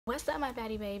What's up, my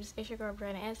baddie babes? It's your girl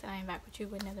Brenda S, and I am back with you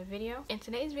with another video. In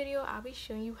today's video, I'll be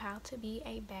showing you how to be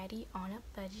a baddie on a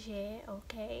budget.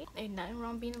 Okay, ain't nothing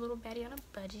wrong being a little baddie on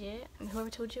a budget. I mean,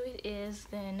 whoever told you it is,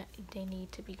 then they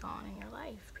need to be gone in your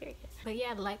life, period. But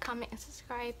yeah, like, comment, and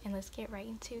subscribe, and let's get right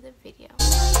into the video.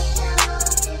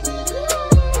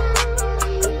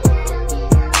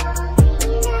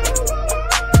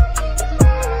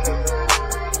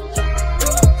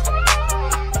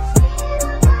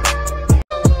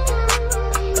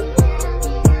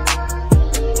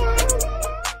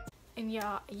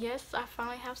 Yes, I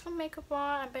finally have some makeup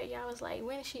on. I bet y'all was like,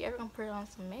 when is she ever gonna put on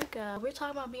some makeup? We're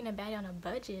talking about being a baddie on a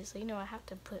budget, so you know I have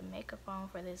to put makeup on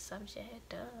for this subject,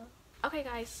 duh. Okay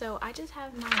guys, so I just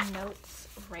have my notes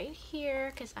right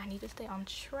here because I need to stay on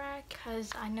track, because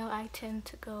I know I tend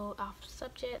to go off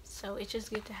subject, so it's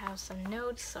just good to have some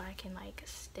notes so I can like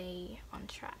stay on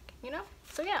track, you know?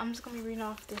 So yeah, I'm just gonna be reading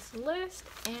off this list,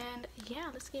 and yeah,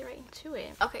 let's get right into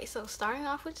it. Okay, so starting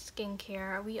off with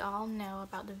skincare, we all know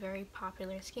about the very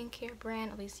popular skincare brand,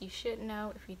 at least you should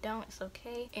know. If you don't, it's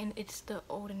okay, and it's the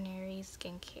Ordinary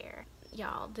skincare.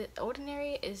 Y'all, the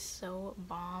Ordinary is so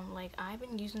bomb. Like, I've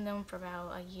been using them for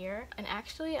about a year, and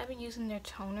actually I've been using their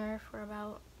toner for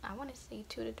about, I want to say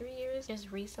 2 to 3 years.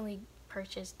 Just recently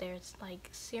purchased their like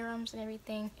serums and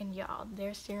everything, and y'all,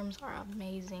 their serums are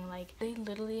amazing. Like, they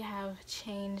literally have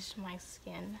changed my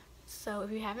skin. So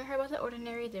if you haven't heard about the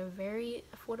Ordinary, they're very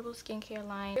affordable skincare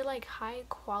line. They're like high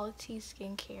quality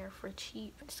skincare for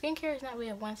cheap. Skincare is not really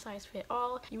a one size fit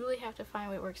all. You really have to find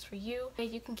what works for you.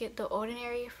 And you can get the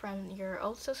Ordinary from your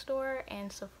Ulta store and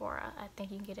Sephora. I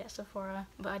think you can get it at Sephora,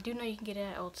 but I do know you can get it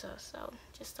at Ulta, so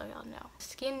just so y'all know.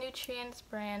 Skin Nutrients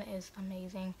brand is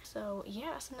amazing. So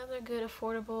yeah, it's another good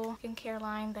affordable skincare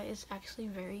line that is actually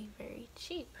very, very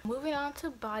cheap. Moving on to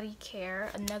body care,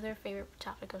 another favorite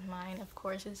topic of mine, of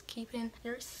course, is keeping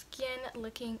your skin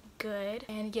looking good.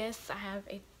 And yes, I have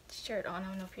a shirt on. I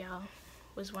don't know if y'all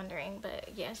was wondering, but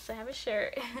yes, I have a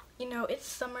shirt. You know, it's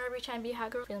summer. We're trying to be a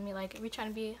hot girl. Feel me? Like, we're trying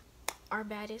to be our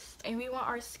baddest, and we want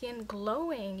our skin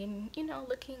glowing and, you know,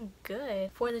 looking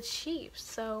good for the cheap.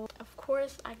 So of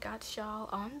course I got y'all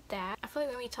on that. I feel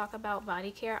like when we talk about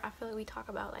body care, I feel like we talk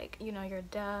about, like, you know, your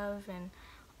Dove and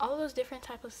all those different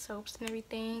type of soaps and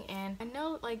everything. And I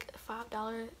know like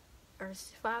 $5 or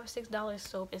 $5-6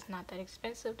 soap is not that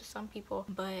expensive to some people,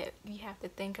 but you have to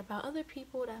think about other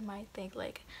people that might think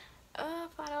like,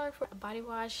 $5 for a body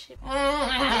wash.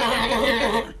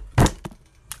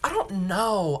 I don't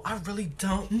know. I really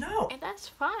don't know. And that's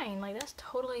fine. Like, that's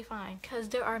totally fine, because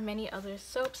there are many other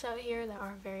soaps out here that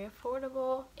are very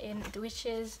affordable, and which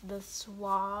is the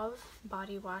Suave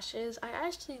body washes. I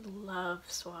actually love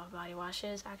Suave body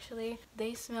washes. Actually,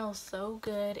 they smell so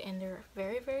good, and they're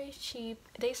very, very cheap.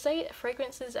 They say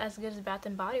fragrance is as good as Bath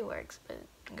and Body Works, but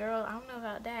girl, I don't know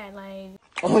about that. Like,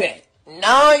 Okay,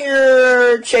 now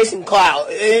you're chasing clout.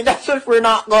 That's what we're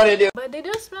not gonna do. but they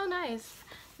do smell nice.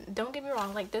 Don't get me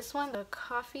wrong, like this one, the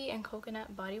coffee and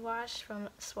coconut body wash from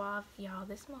Suave, y'all,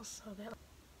 this smells so good.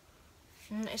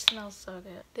 It smells so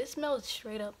good. This smells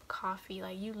straight up coffee.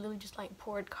 Like, you literally just like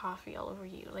poured coffee all over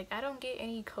you. Like, I don't get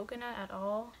any coconut at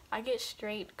all. I get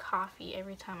straight coffee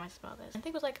every time I smell this. I think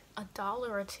it was like $1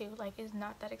 or $2. Like, it's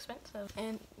not that expensive,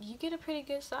 and you get a pretty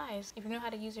good size. If you know how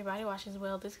to use your body wash as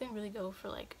well, this can really go for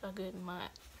like a good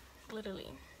month, literally.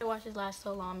 The washes last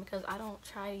so long because I don't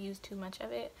try to use too much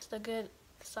of it. It's a good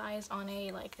size on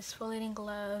a like exfoliating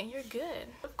glove, and you're good.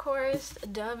 Of course,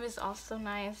 Dove is also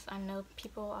nice. I know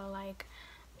people are like,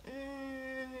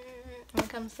 when it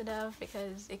comes to Dove,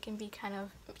 because it can be kind of,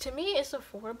 to me it's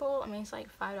affordable. I mean, it's like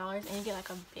 $5 and you get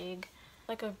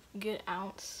like a good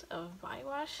ounce of body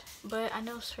wash, but I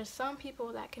know for some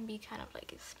people that can be kind of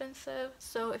like expensive.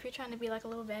 So if you're trying to be like a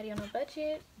little baddie on a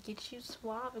budget, get you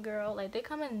Suave, girl. Like, they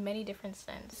come in many different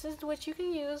scents. This is what you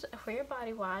can use for your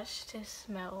body wash to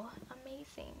smell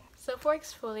amazing. So for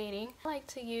exfoliating, I like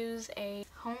to use a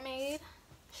homemade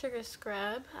sugar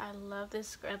scrub. I love this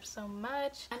scrub so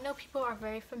much. I know people are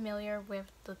very familiar with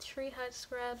the Tree Hut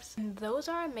scrubs, and those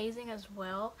are amazing as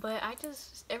well, but I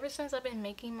just, ever since I've been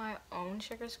making my own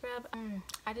sugar scrub,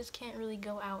 I just can't really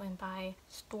go out and buy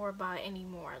store-bought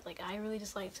anymore. Like, I really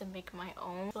just like to make my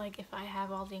own. Like, if I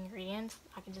have all the ingredients,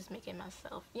 I can just make it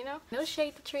myself, you know? No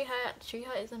shade to Tree Hut. Tree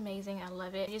Hut is amazing. I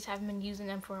love it. I just haven't been using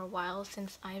them for a while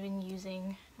since I've been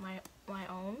using my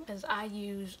own, because I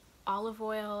use olive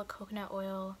oil, coconut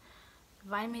oil,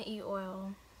 vitamin E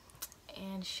oil,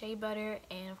 and shea butter,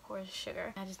 and of course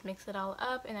sugar. I just mix it all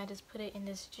up, and I just put it in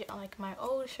this like my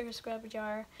old sugar scrub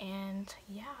jar, and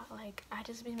yeah, like, I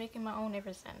just been making my own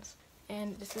ever since.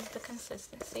 And this is the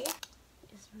consistency.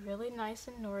 It's really nice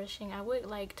and nourishing. I would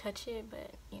like touch it,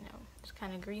 but you know, it's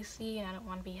kind of greasy and I don't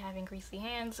want to be having greasy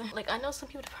hands. Like I know some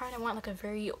people probably want like a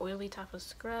very oily type of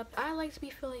scrub. I like to be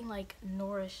feeling like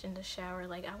nourished in the shower.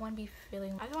 Like I want to be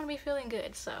feeling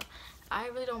good. So I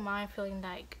really don't mind feeling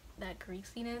like that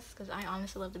greasiness, because I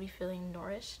honestly love to be feeling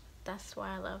nourished. That's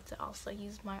why I love to also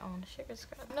use my own sugar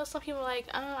scrub. I know some people are like,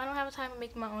 I don't have time to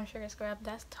make my own sugar scrub.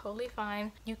 That's totally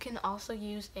fine. You can also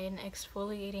use an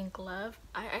exfoliating glove.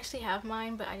 I actually have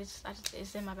mine, but I just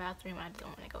it's in my bathroom. I don't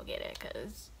want to go get it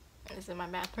because it's in my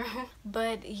bathroom.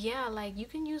 But yeah, like you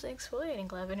can use an exfoliating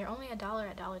glove and they're only $1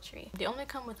 at Dollar Tree. They only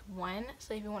come with one,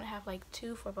 so if you want to have like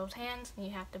two for both hands, then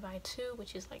you have to buy two,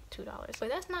 which is like $2. But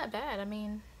that's not bad. I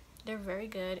mean, they're very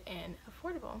good and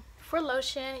affordable. For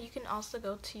lotion, you can also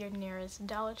go to your nearest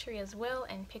Dollar Tree as well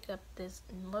and pick up this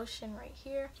lotion right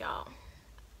here. Y'all,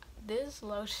 this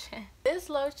lotion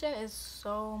is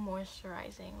so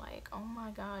moisturizing. Like, oh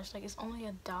my gosh, like it's only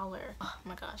 $1. Oh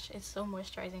my gosh, it's so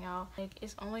moisturizing, y'all. Like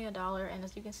it's only $1, and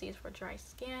as you can see, it's for dry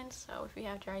skin. So if you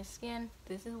have dry skin,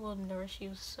 this will nourish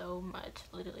you so much.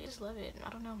 Literally, I just love it. I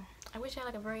don't know, I wish I had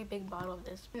like a very big bottle of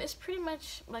this. And it's pretty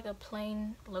much like a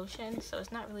plain lotion, so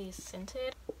it's not really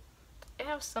scented. It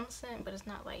has some scent, but it's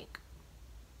not like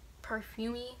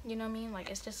perfumey, you know what I mean? Like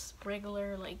it's just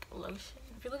regular like lotion.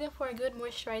 If you're looking for a good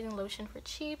moisturizing lotion for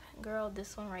cheap, girl,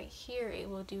 this one right here, it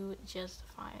will do just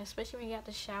fine. Especially when you get out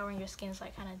the shower and your skin's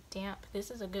like kind of damp.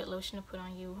 This is a good lotion to put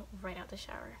on you right out the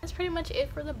shower. That's pretty much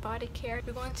it for the body care.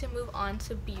 We're going to move on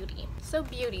to beauty. So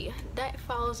beauty, that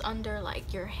falls under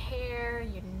like your hair,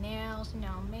 your nails, you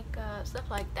know, makeup, stuff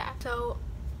like that. So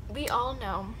we all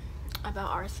know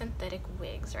about our synthetic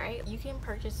wigs, right? You can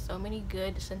purchase so many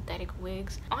good synthetic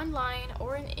wigs online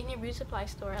or in your beauty supply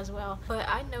store as well. But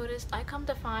I noticed, I come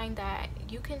to find that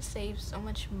you can save so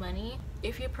much money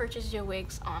if you purchase your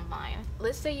wigs online.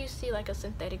 Let's say you see like a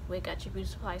synthetic wig at your beauty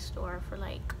supply store for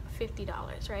like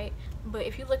 $50, right? But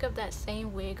if you look up that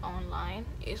same wig online,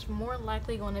 it's more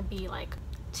likely going to be like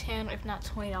 $10 if not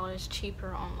 $20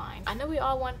 cheaper online. I know we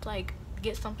all want to like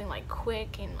get something like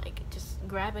quick and like just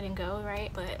grab it and go, right?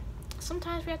 But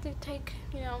sometimes we have to take,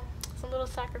 you know, some little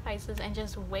sacrifices and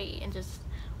just wait and just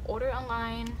order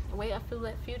online, wait a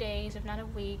few days if not a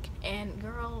week, and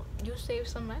girl, you save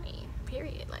some money,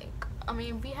 period. Like, I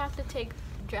mean, we have to take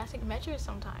drastic measures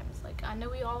sometimes. Like, I know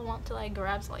we all want to like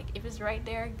grab, like if it's right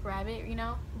there, grab it, you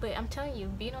know, but I'm telling you,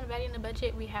 being on Baddie on the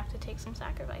budget, we have to take some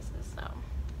sacrifices. So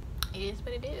it is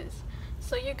what it is.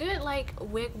 So your good like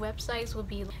wig websites will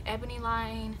be Ebony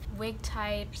Line, Wig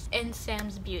Types, and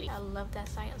Sam's Beauty. I love that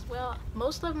site as well.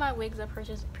 Most of my wigs I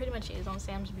purchased pretty much is on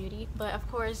Sam's Beauty, but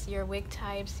of course your Wig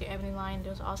Types, your Ebony Line,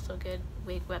 those are also good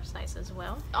wig websites as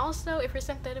well. Also, if your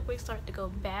synthetic wigs start to go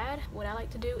bad, what I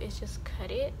like to do is just cut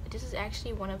it. This is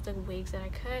actually one of the wigs that I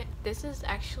cut. This is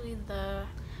actually the,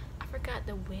 I forgot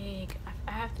the wig.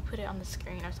 I have to put it on the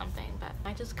screen or something, but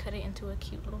I just cut it into a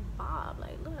cute little bob.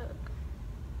 Like, look.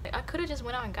 I could have just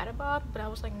went out and got a bob, but I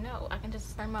was like, no, I can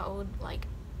just turn my old like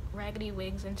raggedy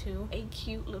wigs into a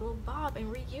cute little bob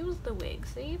and reuse the wig.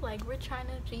 See, like we're trying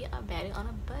to be a baddie on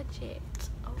a budget.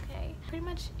 Okay, pretty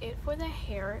much it for the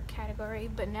hair category.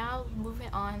 But now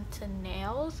moving on to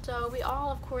nails. So we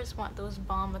all of course want those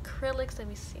bomb acrylics that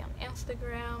we see on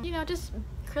Instagram, you know, just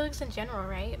acrylics in general,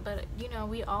 right? But you know,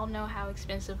 we all know how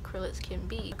expensive acrylics can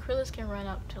be. Acrylics can run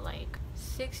up to like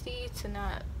 $60 to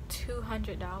not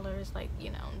 $200. Like,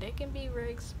 you know, they can be very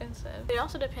expensive. It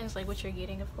also depends like what you're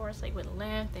getting, of course, like with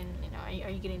length, and you know, are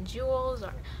you getting jewels,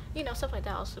 or you know, stuff like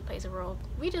that also plays a role.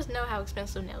 We just know how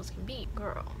expensive nails can be.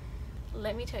 Girl,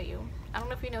 let me tell you, I don't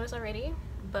know if you noticed already,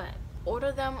 but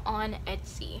order them on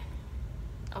Etsy.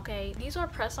 Okay, these are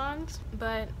press-ons,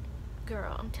 but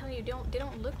girl, I'm telling you, they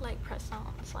don't look like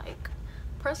press-ons. Like,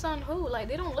 press-on who? Like,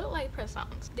 they don't look like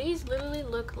press-ons. These literally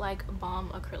look like bomb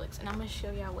acrylics, and I'm gonna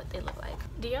show y'all what they look like.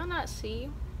 Do y'all not see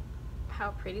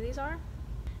how pretty these are?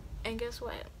 And guess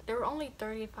what? They were only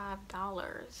 $35.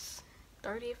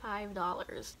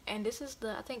 $35. And this is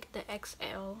the, I think the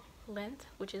XL length,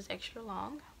 which is extra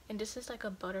long, and this is like a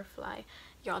butterfly.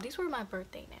 Y'all, these were my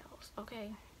birthday nails,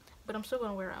 okay? But I'm still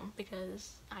gonna wear them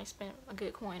because I spent a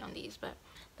good coin on these. But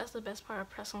that's the best part of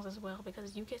press-ons as well,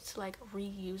 because you get to like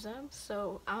reuse them.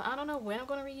 So I don't know when I'm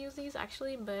gonna reuse these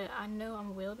actually, but I know I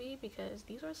will be, because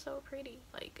these are so pretty.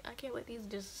 Like, I can't let these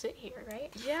just sit here,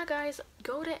 right? Yeah guys,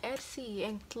 go to Etsy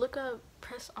and look up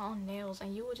press-on nails,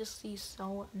 and you will just see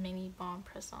so many bomb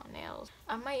press-on nails.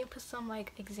 I might even put some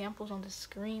like examples on the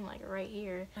screen, like right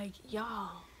here. Like,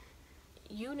 y'all,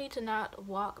 you need to not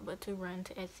walk but to run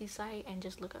to Etsy site and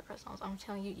just look up press-ons. I'm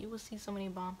telling you, you will see so many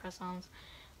bomb press-ons.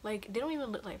 Like, they don't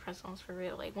even look like press-ons for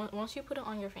real. Like, once you put it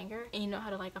on your finger and you know how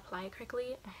to like apply it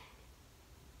correctly,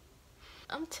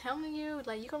 I'm telling you,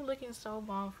 like, you're gonna be looking so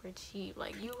bomb for cheap.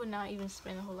 Like, you would not even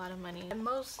spend a whole lot of money. At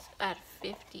most at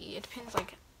 50. It depends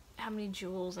like how many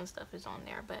jewels and stuff is on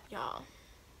there. But y'all,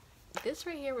 this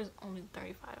right here was only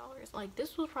 $35. Like,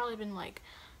 this would probably been like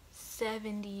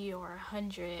 70 or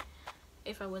 100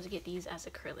 if I was to get these as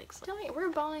acrylics. I'm telling you, we're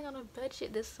balling on a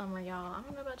budget this summer, y'all. I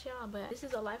don't know about y'all, but this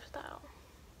is a lifestyle.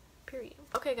 Period.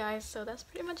 Okay guys, so that's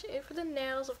pretty much it for the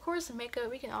nails. Of course, makeup,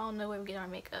 we can all know where we get our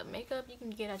makeup. Makeup you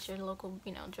can get at your local,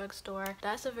 you know, drugstore.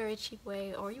 That's a very cheap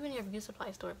way, or even your beauty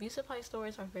supply store. Beauty supply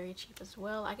stores are very cheap as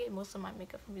well. I get most of my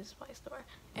makeup from beauty supply store.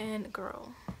 And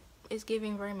girl, it's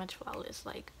giving very much flawless.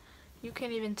 Like, you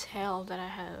can't even tell that I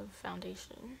have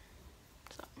foundation.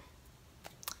 So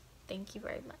thank you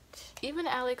very much. Even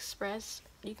AliExpress,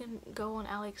 you can go on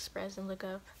AliExpress and look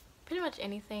up pretty much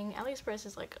anything. AliExpress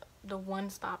is like the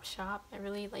one-stop shop. And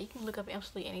really, like, you can look up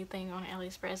absolutely anything on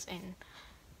AliExpress and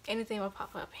anything will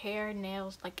pop up. Hair,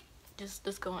 nails, like,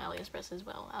 just go on AliExpress as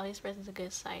well. AliExpress is a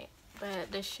good site,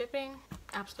 but the shipping,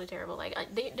 absolutely terrible. Like,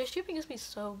 the shipping used to be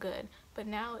so good, but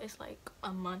now it's like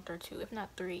a month or two, if not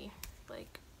 3.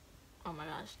 Like, oh my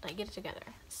gosh, like, get it together.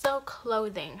 So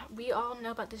clothing, we all know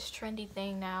about this trendy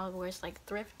thing now where it's like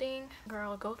thrifting.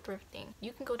 Girl, go thrifting.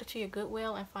 You can go to your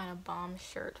Goodwill and find a bomb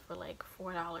shirt for like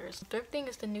 $4. Thrifting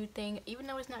is the new thing. Even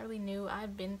though it's not really new,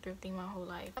 I've been thrifting my whole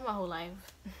life.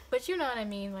 But you know what I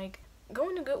mean. Like,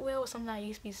 going to Goodwill was something I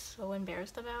used to be so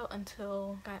embarrassed about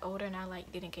until I got older and I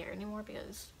like didn't care anymore,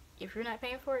 because if you're not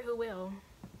paying for it, who will?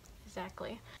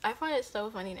 Exactly. I find it so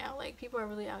funny now. Like, people are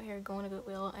really out here going to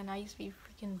Goodwill, and I used to be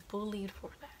freaking bullied for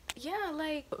that. Yeah,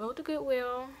 like, go to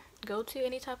Goodwill, go to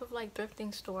any type of like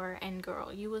thrifting store, and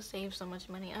girl, you will save so much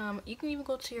money. You can even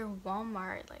go to your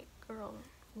Walmart. Like, girl,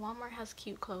 Walmart has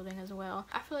cute clothing as well.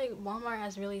 I feel like Walmart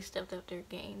has really stepped up their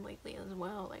game lately as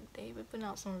well. Like, they've been putting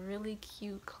out some really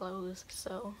cute clothes.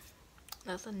 So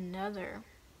that's another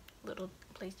little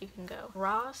place you can go.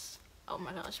 Ross. Oh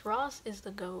my gosh, Ross is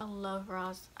the GOAT. I love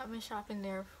Ross. I've been shopping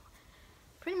there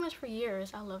pretty much for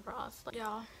years. I love Ross. Like,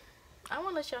 y'all, I want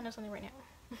to let y'all know something right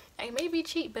now. I may be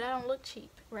cheap, but I don't look cheap,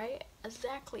 right?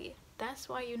 Exactly. That's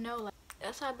why, you know, like,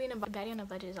 that's how being a baddie on a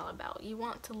budget is all about. You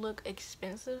want to look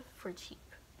expensive for cheap.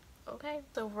 Okay,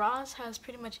 so Ross has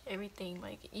pretty much everything.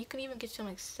 Like, you can even get some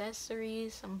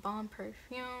accessories, some bomb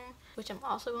perfume, which I'm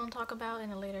also going to talk about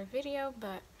in a later video,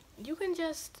 but you can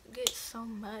just get so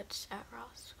much at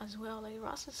Ross as well. Like,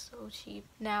 Ross is so cheap.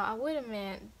 Now, I would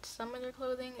admit, some of their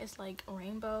clothing is like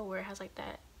rainbow, where it has like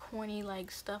that corny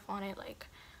like stuff on it, like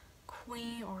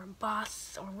queen or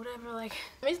boss or whatever. Like,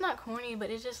 I mean, it's not corny, but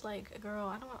it's just like, girl,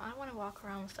 I want to walk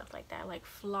around with stuff like that, like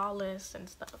flawless and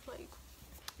stuff. Like,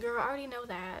 girl, I already know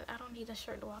that. I don't need a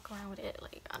shirt to walk around with it.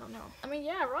 Like, I don't know. I mean,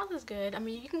 yeah, Ross is good. I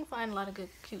mean, you can find a lot of good,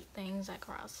 cute things at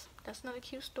Ross. That's another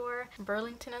cute store.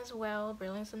 Burlington as well.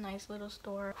 Burlington's a nice little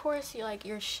store. Of course, you like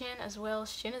your Shein as well.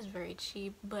 Shein is very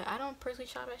cheap, but I don't personally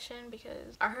shop at Shein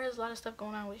because I heard there's a lot of stuff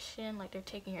going on with Shein. Like, they're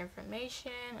taking your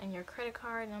information and your credit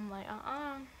card, and I'm like,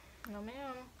 no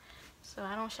ma'am. So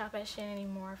I don't shop at Shein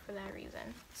anymore for that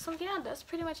reason. So yeah, that's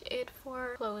pretty much it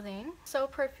for clothing. So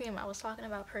perfume, I was talking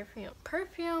about perfume.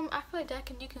 Perfume, I feel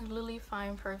like you can literally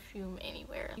find perfume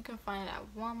anywhere. You can find it at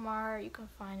Walmart, you can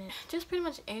find it just pretty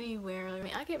much anywhere. I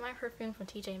mean, I get my perfume from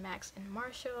TJ Maxx and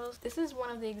Marshalls. This is one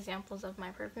of the examples of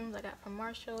my perfumes I got from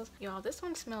Marshalls. Y'all, this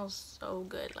one smells so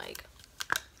good. Like,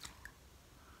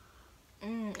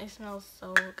 it smells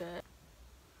so good.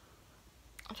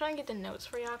 I'm trying to get the notes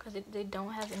for y'all because they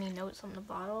don't have any notes on the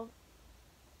bottle.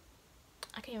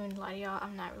 I can't even lie to y'all,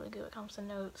 I'm not really good when it comes to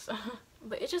notes.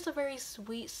 But it's just a very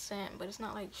sweet scent, but it's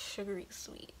not like sugary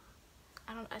sweet.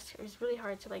 It's really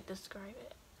hard to like describe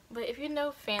it. But if you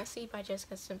know Fancy by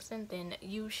Jessica Simpson, then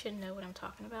you should know what I'm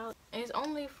talking about. And it's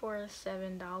only for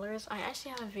 $7. I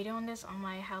actually have a video on this on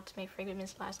my how to make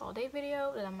fragrance last all day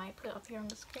video that I might put up here on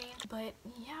the screen. But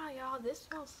yeah, y'all, this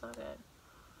smells so good.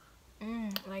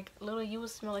 Like, literally, you would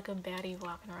smell like a baddie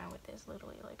walking around with this,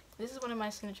 literally. Like, this is one of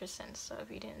my signature scents, so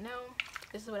if you didn't know,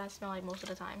 this is what I smell like most of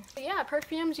the time. But yeah,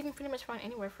 perfumes you can pretty much find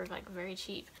anywhere for like very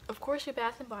cheap. Of course, your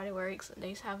Bath and Body Works,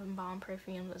 they have bomb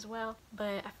perfumes as well,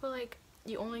 but I feel like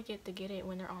you only get to get it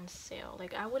when they're on sale.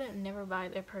 Like, I wouldn't never buy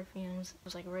their perfumes. It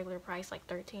was like regular price, like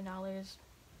 $13.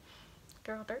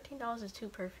 Girl, $13 is 2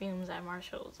 perfumes at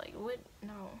Marshalls. Like, what?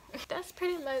 No. That's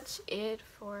pretty much it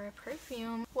for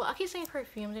perfume. Well, I keep saying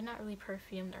perfume. They're not really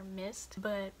perfume. They're mist.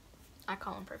 But I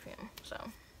call them perfume. So,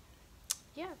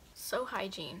 yeah. So,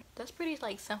 hygiene. That's pretty,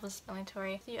 like,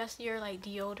 self-explanatory. So, that's your, like,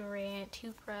 deodorant,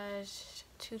 toothbrush,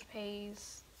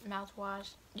 toothpaste, mouthwash.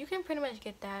 You can pretty much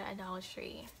get that at Dollar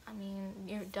Tree. I mean,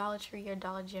 your Dollar Tree, your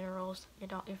Dollar Generals, your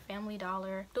Family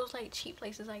Dollar, those like cheap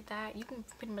places like that, you can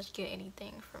pretty much get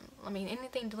anything from, I mean,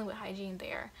 anything dealing with hygiene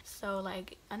there. So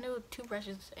like, I know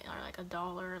toothbrushes are like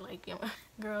 $1, like, you know,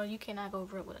 girl, you cannot go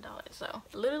broke with $1. So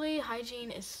literally,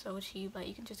 hygiene is so cheap. Like,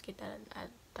 you can just get that at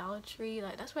Dollar Tree.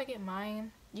 Like, that's where I get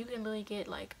mine. You can literally get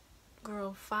like,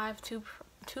 girl, 5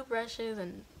 toothbrushes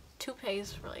and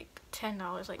toothpaste for like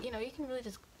 $10. Like, you know, you can really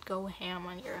just go ham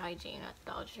on your hygiene at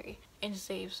Dollar Tree and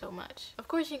save so much. Of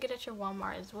course, you can get it at your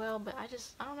Walmart as well, but I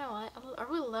don't know, I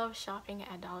really love shopping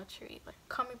at Dollar Tree. Like,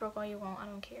 call me broke all you want, I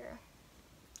don't care.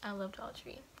 I love Dollar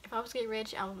Tree. If I was to get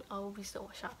rich, I will be still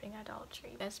shopping at Dollar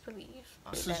Tree. Best believe.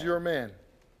 This is your man.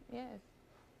 Yes.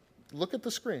 Look at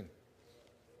the screen.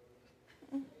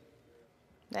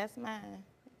 That's mine.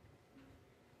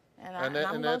 And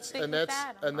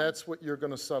that's what you're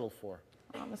going to settle for.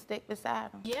 I'm gonna stick beside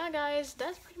him. Yeah, guys,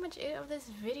 that's pretty much it of this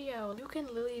video. You can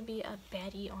literally be a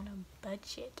baddie on a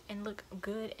budget and look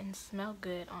good and smell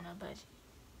good on a budget.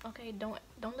 Okay, don't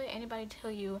let anybody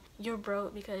tell you you're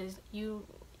broke because you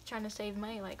trying to save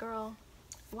money. Like, girl,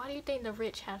 why do you think the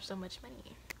rich have so much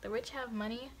money? The rich have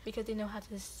money because they know how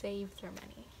to save their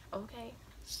money. Okay,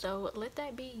 so let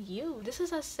that be you. This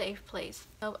is a safe place.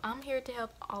 So I'm here to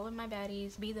help all of my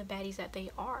baddies be the baddies that they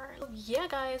are. So yeah,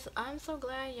 guys, I'm so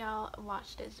glad y'all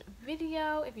watched this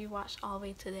video. If you watched all the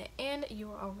way to the end,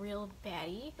 you are a real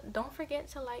baddie. Don't forget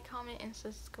to like, comment, and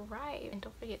subscribe, and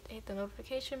don't forget to hit the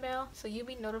notification bell so you'll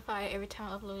be notified every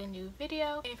time I upload a new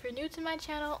video. And if you're new to my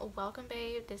channel, welcome,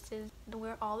 babe. This is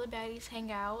where all the baddies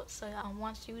hang out, so I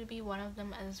want you to be one of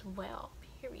them as well,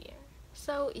 period.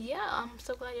 So yeah, I'm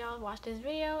so glad y'all watched this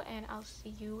video, and I'll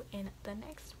see you in the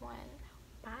next one.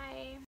 Bye.